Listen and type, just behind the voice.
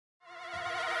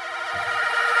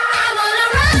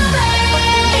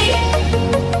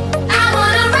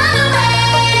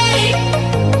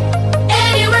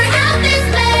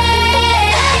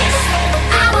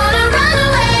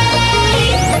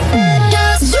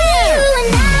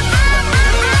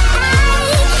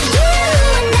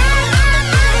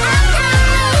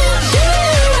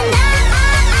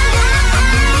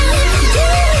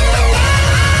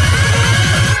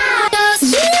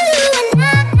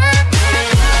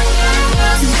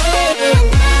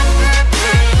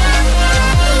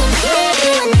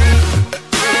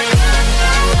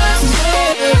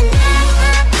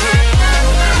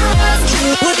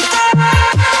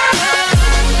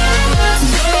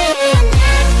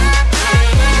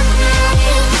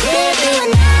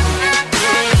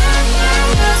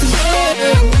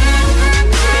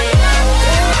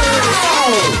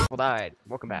Alright,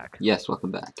 welcome back. Yes, welcome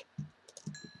back.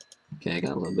 Okay, I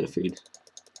got a little bit of food.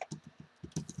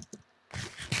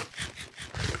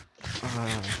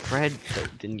 Fred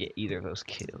didn't get either of those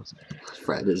kills.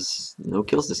 Fred has no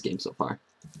kills this game so far.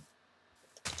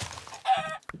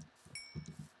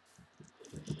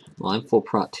 Well, I'm full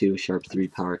prot 2, sharp 3,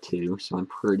 power 2, so I'm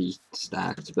pretty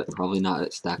stacked, but probably not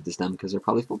as stacked as them because they're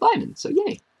probably full diamond, so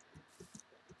yay!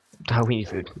 Oh, we need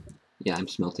food. Yeah, I'm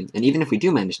smelting. And even if we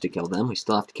do manage to kill them, we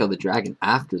still have to kill the dragon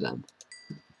after them.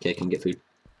 Okay, come get food.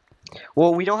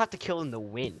 Well, we don't have to kill in the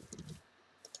win.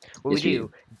 What Yes, we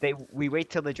do, we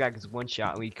wait till the dragon's one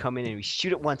shot, and we come in and we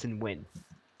shoot it once and win.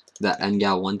 That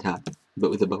Engal one tap, but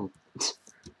with a bow.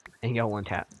 And go one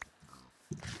tap.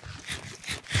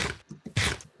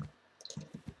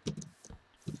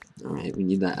 Alright, we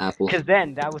need that apple. Because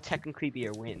then, that would technically be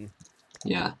a win.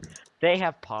 Yeah, They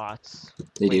have pots.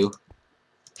 they do.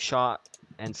 Shot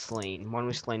and slain. One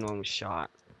was slain, one was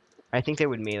shot. I think they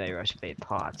would melee rush if they had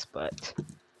pots, but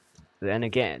then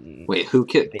again... Wait, who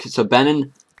killed? So Ben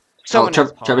and... Someone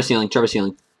has Trevor pots. Sealing, Trevor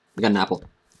Sealing. We got an apple.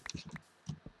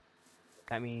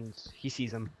 That means he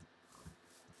sees them.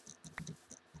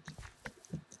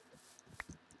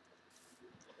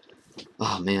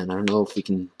 Oh man, I don't know if we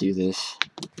can do this.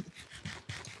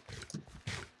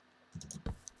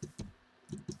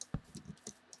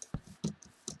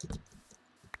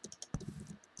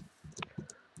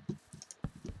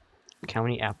 How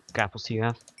many apples do you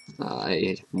have? I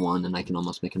ate one and I can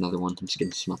almost make another one. I'm just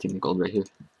getting smelting the gold right here.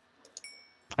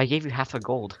 I gave you half a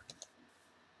gold.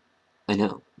 I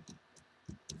know.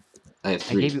 I have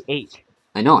 3. I gave you 8.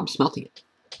 I know, I'm smelting it.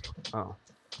 Oh.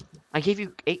 I gave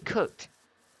you 8 cooked.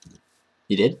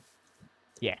 You did?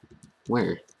 Yeah.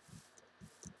 Where?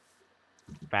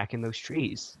 Back in those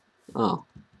trees. Oh.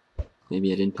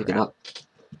 Maybe I didn't pick it Crap. up.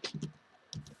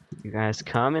 You guys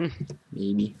coming?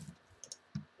 Maybe.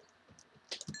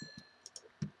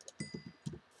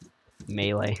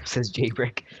 Melee, says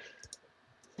Jbrick.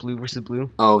 Blue versus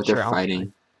blue. Oh, they're Sure, I'll fighting.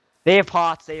 fight. They have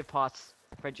pots. They have pots.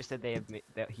 Fred just said they have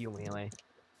that heal melee.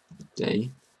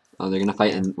 Day? Oh, they're gonna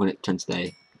fight when it turns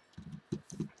day.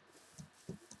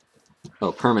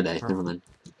 Oh, permaday. Never mind.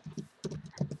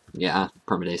 Yeah,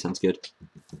 permaday sounds good.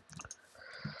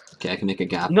 Okay, I can make a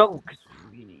gap. No.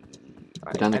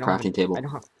 Put down the crafting table. I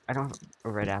don't have a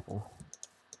red apple.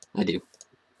 I do.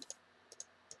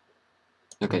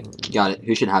 Okay, got it.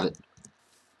 Who should have it?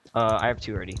 I have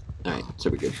 2 already. Alright, so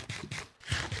we're good.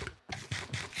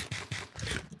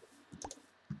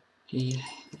 Okay.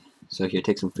 So here,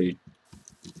 take some food.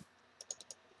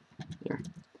 There.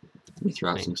 Let me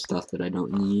throw out some stuff that I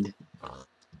don't need.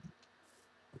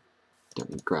 Don't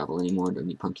need gravel anymore, don't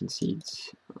need pumpkin seeds.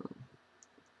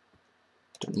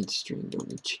 Don't need string, don't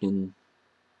need chicken.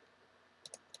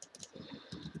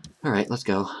 Alright, let's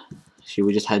go. Should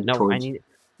we just head No, towards...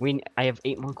 I have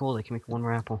 8 more gold. I can make 1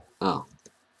 more apple. Oh.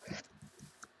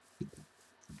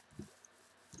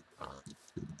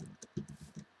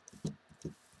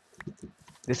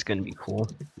 This is gonna be cool.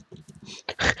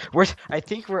 I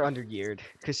think we're under geared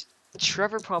because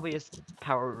Trevor probably has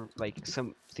power like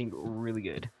something really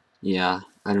good. Yeah,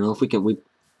 I don't know if we can. We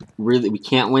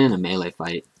can't win in a melee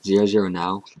fight. 0-0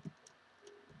 now.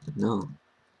 No,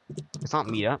 It's not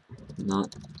meet up.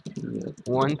 not.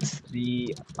 Once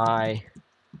the eye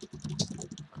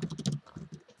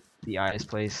is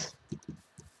placed.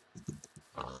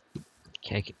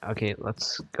 Okay,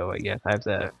 let's go. I guess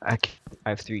I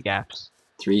have 3 gaps.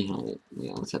 3. Alright,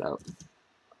 yeah, let's head out.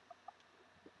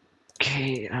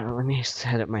 Okay, let me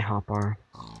set up my hotbar.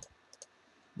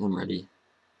 I'm ready.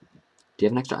 Do you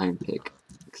have an extra iron pick?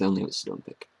 Because I only have a stone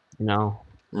pick. No,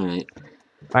 Alright.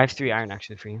 I have 3 iron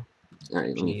actually for you. Alright,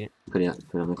 If let you me need it. put it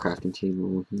on the crafting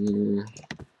table here.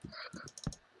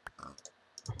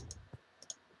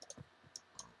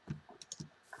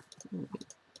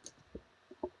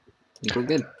 I think we're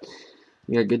good.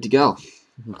 We are good to go.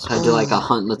 Let's head to like a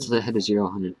hunt. Let's head to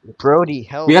 0-100. Brody,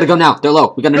 help! We gotta go now. They're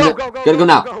low. We gotta gotta go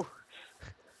now. Go.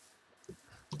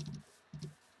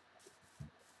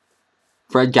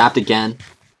 Fred gapped again.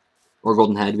 Or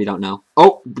Golden Head, we don't know.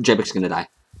 Oh, Jebek's gonna die.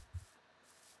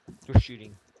 They're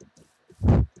shooting.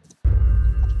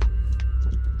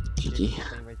 GG.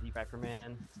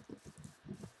 Man.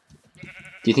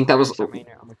 Do you think that was... On my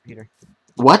computer.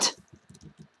 What?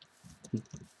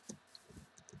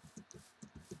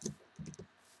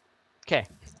 Okay.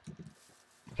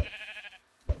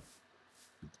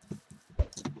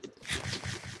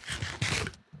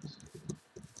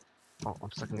 Oh,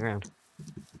 I'm stuck in the ground.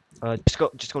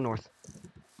 Just go north.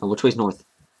 Oh, which way's north?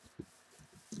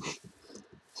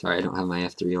 Sorry, I don't have my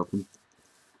F3 open.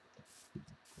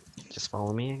 Just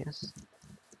follow me, I guess.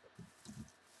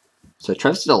 So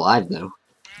Trev's still alive though.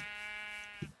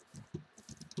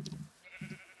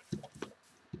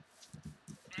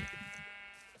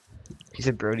 He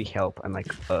said, Brody, help. I'm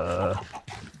like,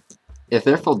 If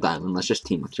they're full diamond, let's just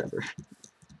team with Trevor.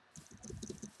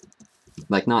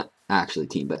 Like, not actually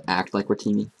team, but act like we're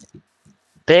teaming.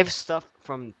 They have stuff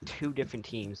from 2 different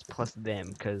teams, plus them,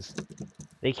 because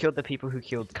they killed the people who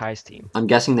killed Kai's team. I'm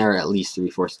guessing there are at least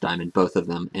 3/4 diamond, both of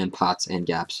them, and pots, and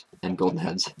gaps, and golden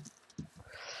heads.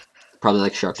 Probably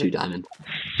like sharp 2 diamond.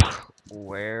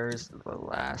 Where's the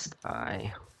last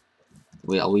eye?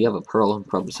 We have a pearl.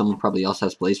 Probably someone probably else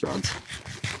has blaze rods.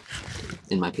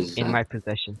 In my possession. In my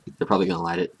possession. They're probably gonna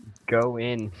light it. Go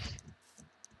in.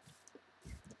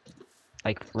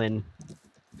 Like Flynn.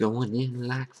 Going in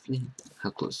like Flynn.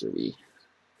 How close are we?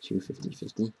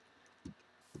 250.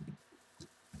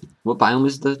 What biome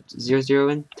is the 0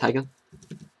 in? Taiga?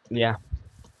 Yeah.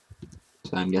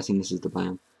 So I'm guessing this is the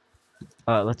biome.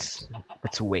 Let's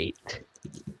wait.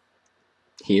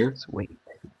 Here? Let's wait.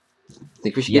 I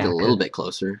think we should get a little bit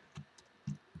closer.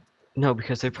 No,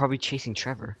 because they're probably chasing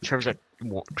Trevor. Trevor's at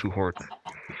 2 hearts.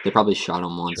 They probably shot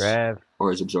him once. Trev.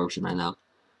 Or his absorption ran out.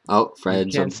 Oh,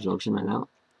 Fred's absorption ran out.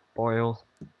 Boil,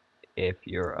 if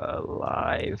you're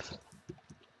alive.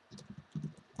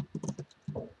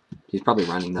 He's probably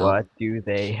running though. What do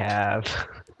they have?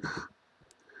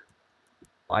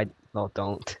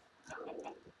 Don't.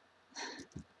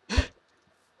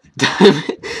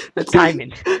 Diamond. That's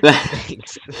Diamond.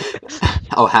 Thanks.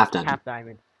 Oh, half diamond. Half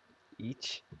diamond.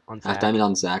 Each on Zach. Half diamond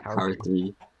on Zach. Power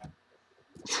 3.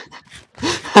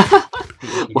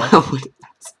 Wow.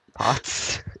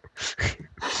 Pots.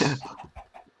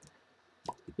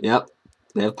 Yep.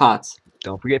 They have pots.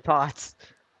 Don't forget pots.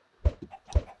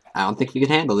 I don't think we can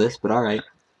handle this, but alright.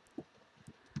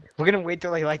 We're gonna wait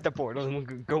till they light the portal and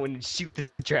we'll go in and shoot the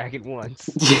dragon once.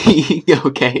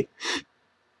 Okay.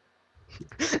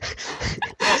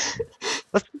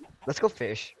 Let's go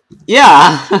fish.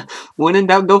 Yeah! When in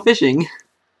doubt, go fishing.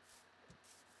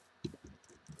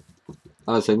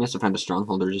 Oh, so we must have found a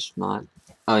stronghold or just not.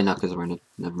 Oh, no, because we're in it.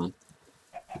 Never mind.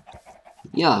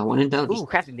 Yeah, when in doubt. Ooh,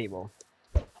 crafting table.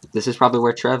 This is probably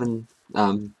where Trev and,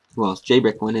 well,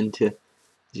 J-Brick went into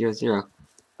 0-0.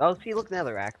 Oh, see, look,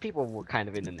 Netherrack. People were kind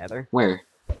of in the Nether. Where?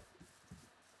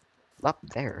 Up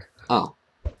there. Oh.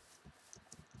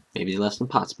 Maybe they left some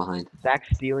pots behind.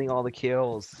 Zach's stealing all the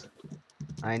kills.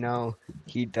 I know.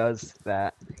 He does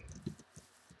that.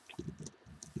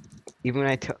 Even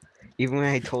when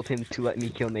I told him to let me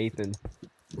kill Nathan.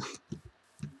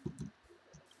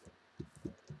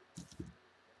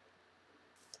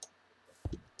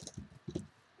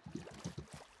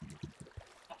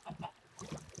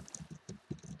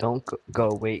 Don't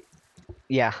go, wait.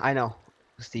 Yeah, I know,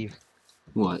 Steve.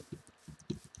 What?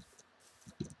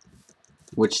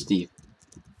 Which Steve?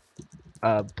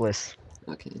 Bliss.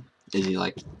 Okay. Is he,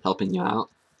 like, helping you out?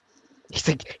 He's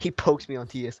like, he pokes me on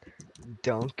TS.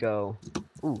 Don't go.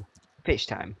 Ooh, fish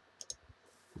time.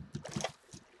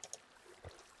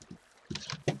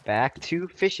 Back to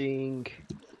fishing.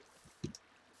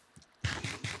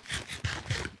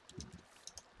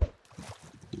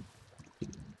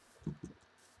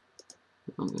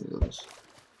 I'm gonna go this.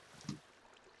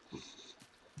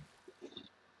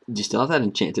 Do you still have that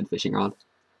enchanted fishing rod?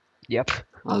 Yep.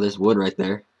 Oh, there's wood right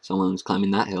there. Someone's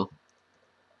climbing that hill.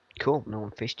 Cool, no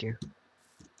one fished here.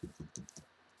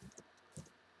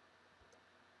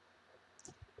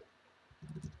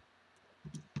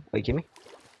 Wait, give me.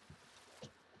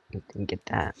 I didn't get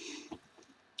that.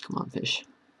 Come on, fish.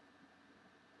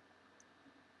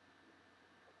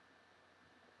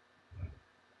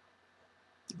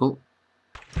 Oh.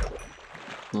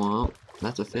 Well,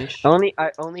 that's a fish.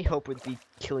 I only hope would be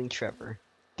killing Trevor,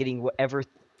 getting whatever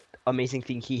amazing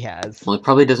thing he has. Well, it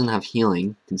probably doesn't have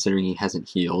healing, considering he hasn't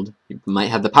healed. He might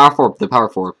have the power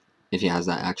 4, if he has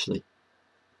that, actually.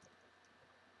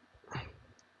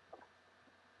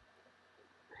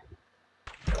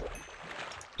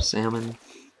 Salmon.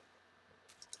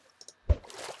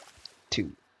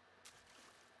 2.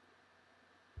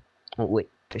 Oh wait,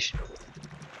 fish.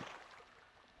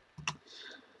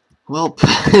 Well,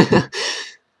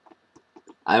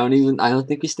 I don't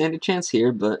think we stand a chance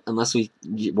here, but unless we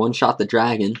one-shot the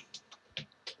dragon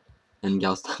and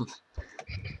Galston.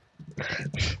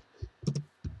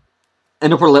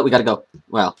 And no portal, we gotta go.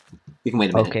 Well, we can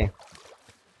wait a minute. Okay.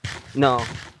 No.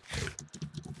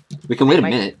 We can wait a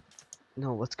minute.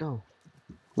 No, let's go.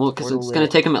 Well, because it's gonna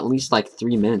take him at least like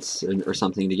 3 minutes or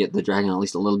something to get the dragon at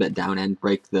least a little bit down and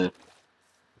break the.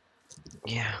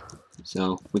 Yeah.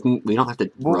 So we don't have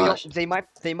to Well, we rush. don't. They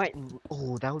might.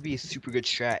 Oh, that would be a super good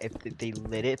strat if they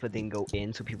lit it, but then go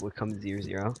in, so people would come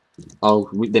 0-0. Oh,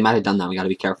 they might have done that. We got to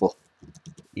be careful.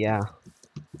 Yeah.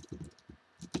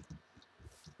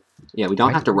 Yeah, we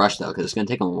don't have to rush though, because it's gonna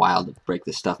take them a while to break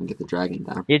this stuff and get the dragon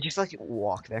down. Yeah, just like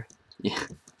walk there. Yeah.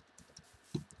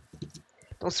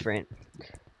 Don't sprint.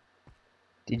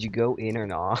 Did you go in or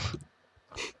not?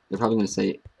 They're probably gonna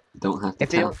say, "Don't have to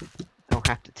If they tell." don't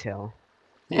have to tell.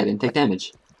 Hey, I didn't take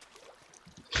damage.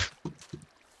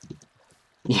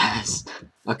 Yes.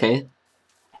 Okay.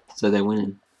 So they're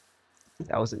winning.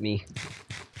 That wasn't me.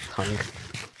 Hung.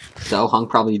 So Hung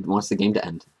probably wants the game to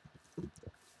end.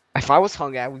 If I was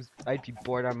hung, I'd be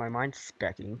bored out of my mind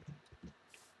specking.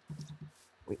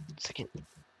 Wait a second.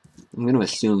 I'm gonna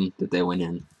assume that they went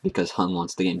in because Hung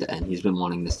wants the game to end. He's been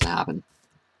wanting this to happen.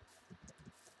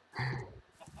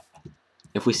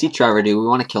 If we see Trevor, do we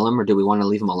want to kill him or do we want to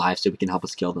leave him alive so we can help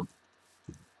us kill them?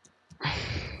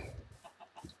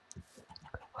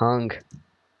 Hung.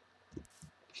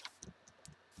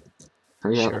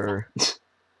 Hurry up. Sure.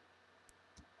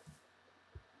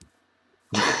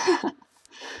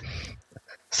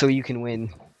 So you can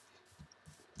win.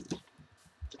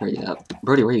 Hurry up.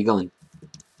 Brody, where are you going?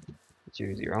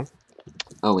 0-0.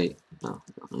 Oh, wait. No,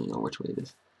 I don't really know which way it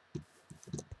is.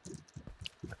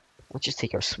 Let's just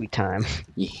take our sweet time.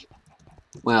 Yeah.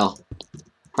 Well,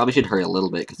 probably should hurry a little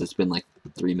bit because it's been like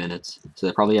 3 minutes. So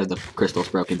they probably have the crystals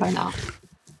broken by now.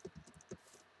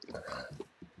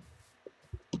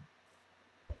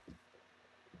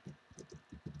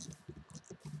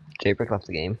 Jaybreak left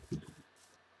the game.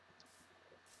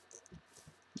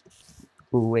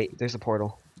 Ooh, wait, there's a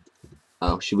portal.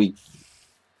 Oh, should we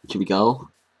go?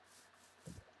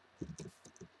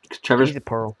 Give Trevor's me the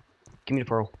pearl. Give me the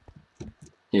pearl.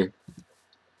 here.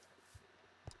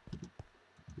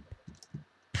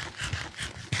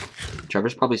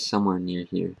 Trevor's probably somewhere near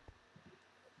here.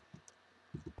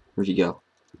 Where'd you go?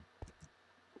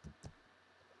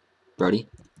 Brody?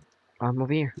 I'm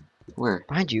over here. Where?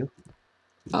 Behind you.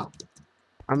 Oh.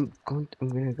 I'm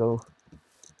gonna go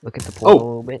look at the portal a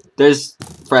little bit. There's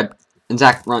Fred and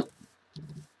Zach. Run.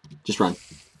 Just run.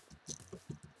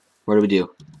 What do we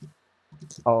do?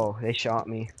 Oh, they shot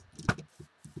me.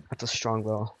 That's a strong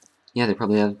bow. Yeah, they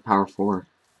probably have power 4.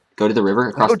 Go to the river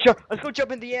across. Let's go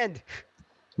jump in the end.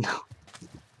 No.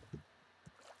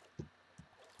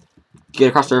 Get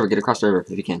across the river. Get across the river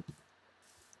if you can.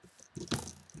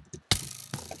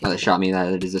 Oh, they shot me.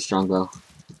 That is a strong bow.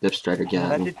 Dip strider, get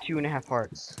That at me. did 2.5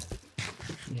 hearts.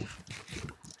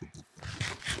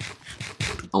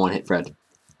 I want to hit Fred.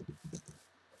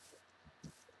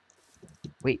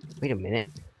 Wait a minute.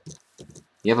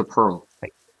 You have a pearl.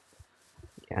 Wait.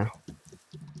 Yeah.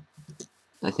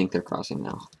 I think they're crossing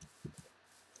now.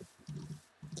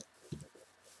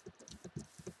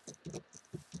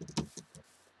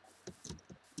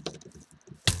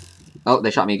 Oh,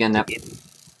 they shot me again.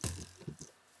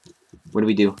 What do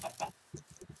we do?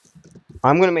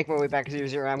 I'm gonna make my way back to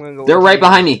 0-0. I'm gonna go. They're right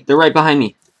behind me. They're right behind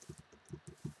me.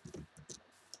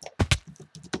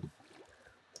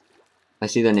 I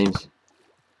see their names.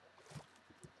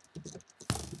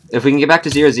 If we can get back to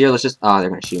 0-0, let's just... Oh, they're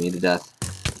gonna shoot me to death.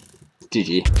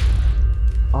 GG.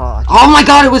 Oh my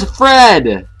god, it was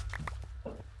Fred!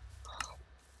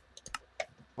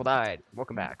 Well, died.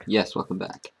 Welcome back. Yes, welcome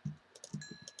back.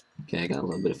 Okay, I got a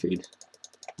little bit of food.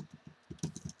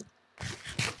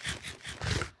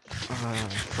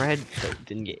 Fred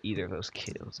didn't get either of those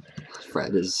kills.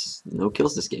 Fred is no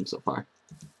kills this game so far.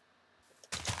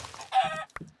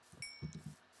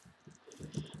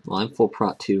 Well, I'm full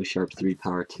prot 2, sharp 3,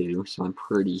 power 2, so I'm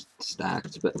pretty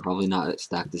stacked, but probably not as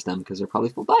stacked as them because they're probably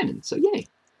full diamond, so yay!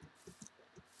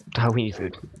 Oh, we need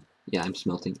food. Yeah, I'm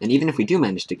smelting. And even if we do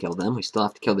manage to kill them, we still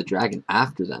have to kill the dragon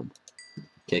after them.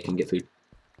 Okay, come get food.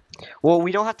 Well,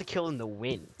 we don't have to kill in the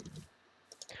win.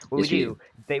 What Yes, we do,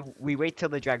 we wait till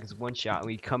the dragon's one shot, and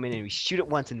we come in and we shoot it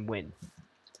once and win.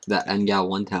 That Engal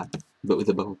one tap, but with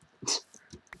a bow.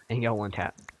 And go one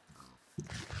tap.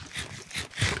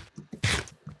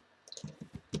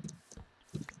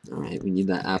 Alright, we need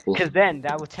that apple. Because then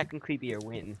that would technically be a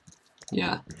win.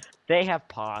 Yeah, They have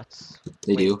pots.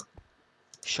 they do.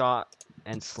 Shot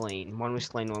and slain. One was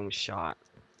slain, one was shot.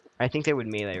 I think they would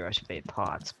melee rush if they had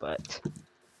pots, but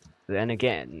then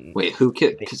again. Wait, who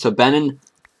killed? So Ben and...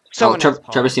 Someone has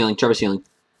Trevor pots. Sealing, Trevor Sealing.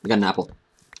 We got an apple.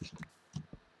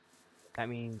 That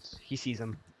means he sees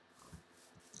them.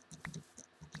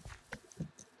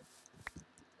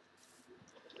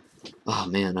 Oh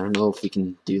man, I don't know if we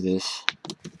can do this.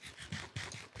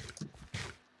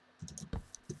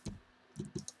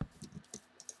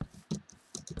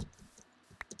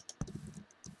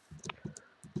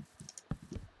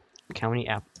 how many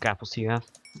apples do you have?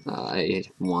 I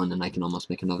ate one, and I can almost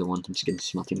make another one. I'm just getting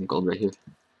smelting the gold right here.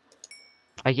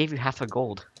 I gave you half a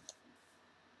gold.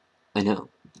 I know.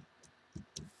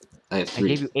 I have I 3.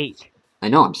 gave you 8. I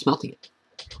know, I'm smelting it.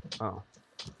 Oh.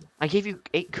 I gave you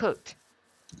 8 cooked.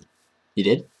 You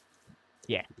did?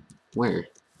 Yeah. Where?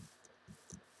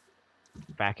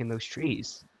 Back in those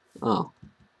trees. Oh.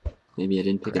 Maybe I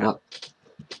didn't pick it Crap. up.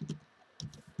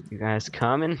 You guys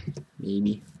coming?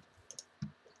 Maybe.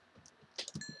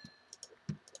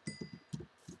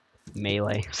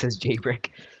 Melee, says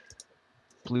Jbrick.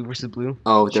 Blue versus blue.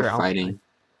 Oh, Sure, they're I'll fighting.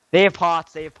 They have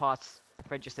pots. They have pots.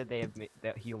 Fred just said they have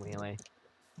that heal melee.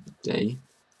 Day?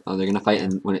 Oh, they're gonna fight Yeah.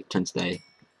 when it turns day.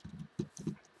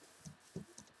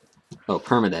 Oh,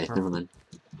 permaday. Never mind.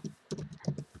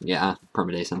 Yeah,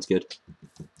 permaday sounds good.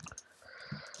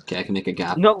 Okay, I can make a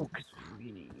gap. No.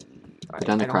 Put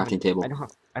down the crafting table.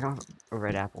 I don't have a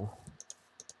red apple.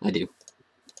 I do.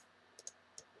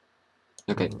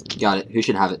 Okay, got it. Who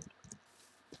should have it?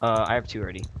 I have 2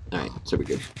 already. Alright, so we're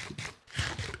good.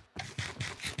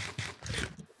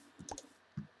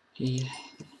 Okay.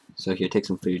 So here, take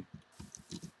some food.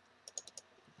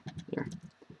 There.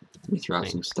 Let me throw out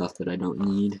some stuff that I don't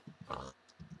need.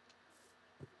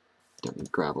 Don't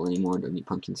need gravel anymore, don't need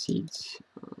pumpkin seeds.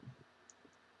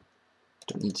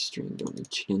 Don't need string, don't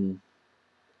need chicken.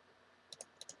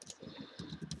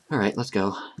 Alright, let's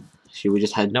go. Should we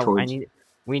just head towards...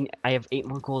 I have 8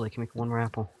 more gold. I can make 1 more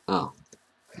apple. Oh.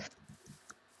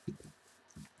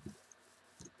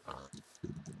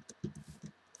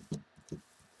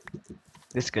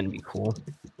 This is gonna be cool.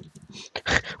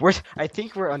 I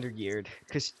think we're under geared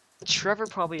because Trevor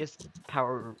probably has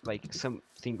power like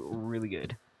something really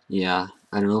good. Yeah,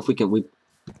 I don't know if we can.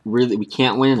 We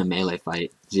can't win in a melee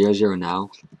fight. 0-0 now.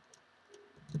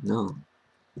 No.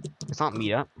 It's not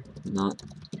meet up. Not.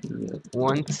 Meet up.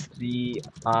 Once the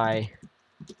eye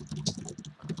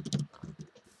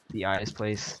is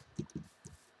placed.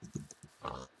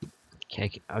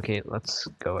 Okay, let's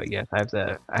go. I guess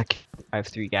I have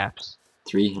 3 gaps.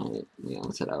 3. Alright, yeah,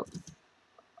 let's head out.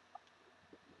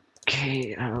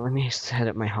 Okay, let me set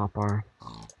up my hotbar.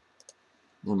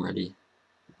 I'm ready.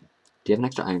 Do you have an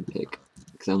extra iron pick?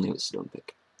 Because I only have a stone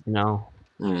pick. No.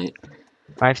 Alright.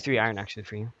 I have 3 iron actually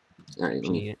for you. Alright,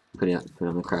 let me put it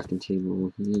on the crafting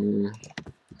table here.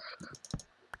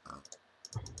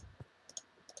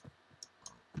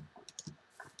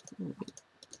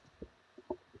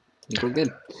 I think we're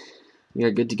good. We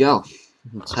are good to go.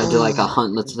 Let's head to like a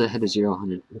hunt. Let's head to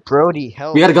 0-100. Brody,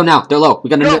 help! We gotta go now. They're low. We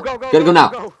gotta go now.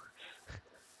 Go.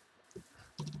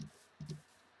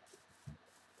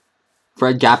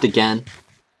 Fred gapped again,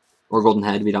 or golden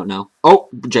head. We don't know. Oh,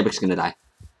 Jebek's gonna die.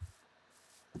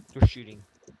 They're shooting.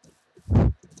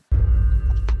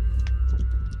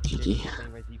 GG.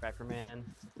 Man.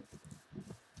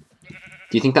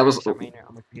 Do you think that was On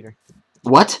my computer.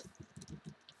 what?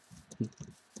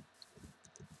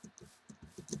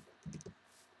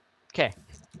 Okay.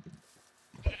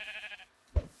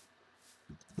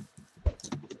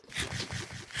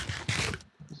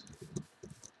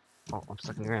 Oh, I'm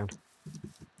stuck in the ground.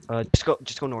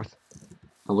 Just go north.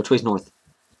 Oh, which way's north?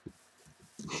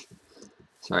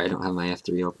 Sorry, I don't have my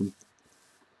F3 open.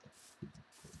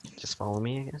 Just follow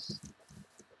me, I guess.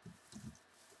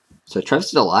 So Trev's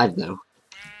still alive though.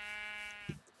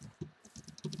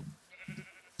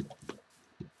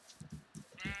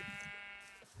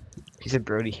 He said,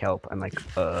 "Brody, help." I'm like,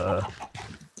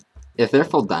 If they're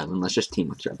full diamond, let's just team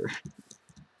with Trevor.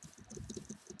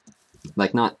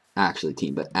 Like, not actually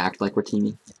team, but act like we're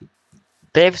teaming.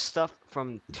 They have stuff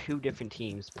from 2 different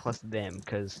teams plus them,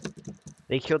 because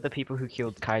they killed the people who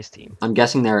killed Kai's team. I'm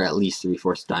guessing there are at least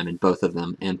 3/4 diamond, both of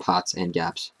them, and pots and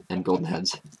gaps and golden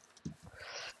heads.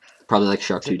 Probably like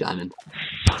sharp 2 diamond.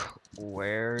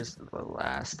 Where's the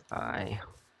last eye?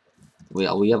 We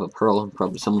have a pearl.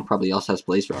 Someone probably else has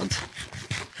blaze rods.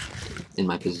 In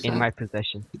my possession. In my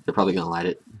possession. They're probably gonna light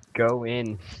it. Go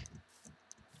in.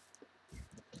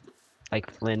 Like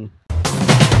Flynn.